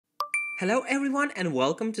Hello everyone and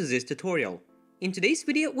welcome to this tutorial. In today's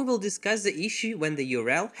video we will discuss the issue when the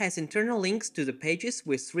URL has internal links to the pages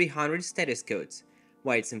with 300 status codes,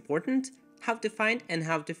 why it's important, how to find and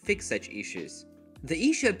how to fix such issues.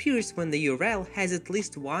 The issue appears when the URL has at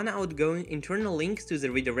least one outgoing internal link to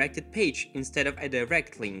the redirected page instead of a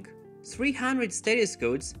direct link. 300 status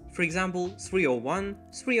codes, for example 301,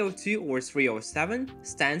 302 or 307,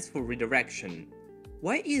 stands for redirection.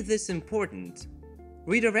 Why is this important?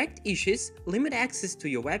 Redirect issues limit access to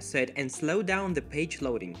your website and slow down the page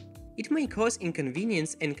loading. It may cause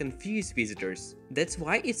inconvenience and confuse visitors. That's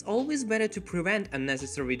why it's always better to prevent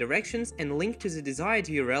unnecessary redirections and link to the desired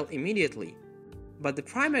URL immediately. But the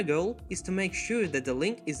primary goal is to make sure that the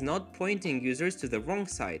link is not pointing users to the wrong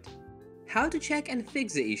site. How to check and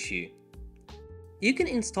fix the issue? You can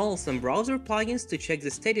install some browser plugins to check the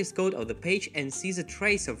status code of the page and see the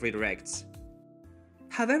trace of redirects.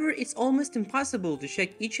 However, it's almost impossible to check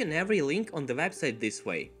each and every link on the website this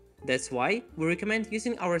way. That's why we recommend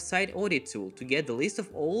using our site audit tool to get the list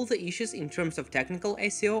of all the issues in terms of technical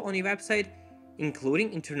SEO on your website,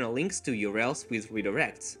 including internal links to URLs with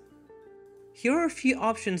redirects. Here are a few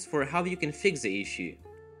options for how you can fix the issue.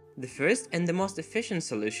 The first and the most efficient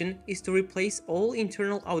solution is to replace all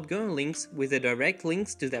internal outgoing links with the direct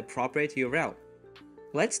links to the appropriate URL.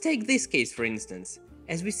 Let's take this case for instance.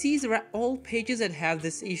 As we see, there are all pages that have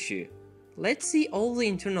this issue. Let's see all the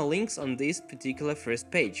internal links on this particular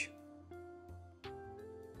first page.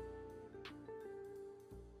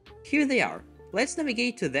 Here they are. Let's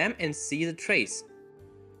navigate to them and see the trace.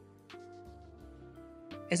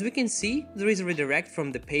 As we can see, there is a redirect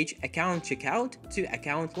from the page Account Checkout to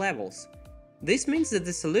Account Levels. This means that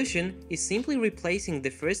the solution is simply replacing the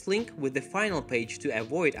first link with the final page to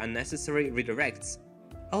avoid unnecessary redirects.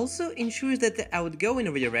 Also ensures that the outgoing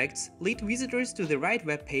redirects lead visitors to the right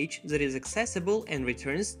web page that is accessible and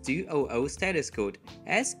returns 200 status code,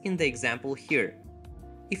 as in the example here.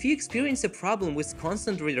 If you experience a problem with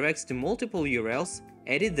constant redirects to multiple URLs,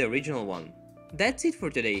 edit the original one. That's it for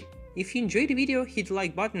today. If you enjoyed the video, hit the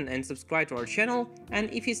like button and subscribe to our channel, and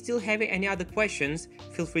if you still have any other questions,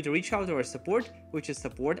 feel free to reach out to our support, which is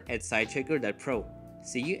support@sitechecker.pro.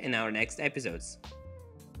 See you in our next episodes.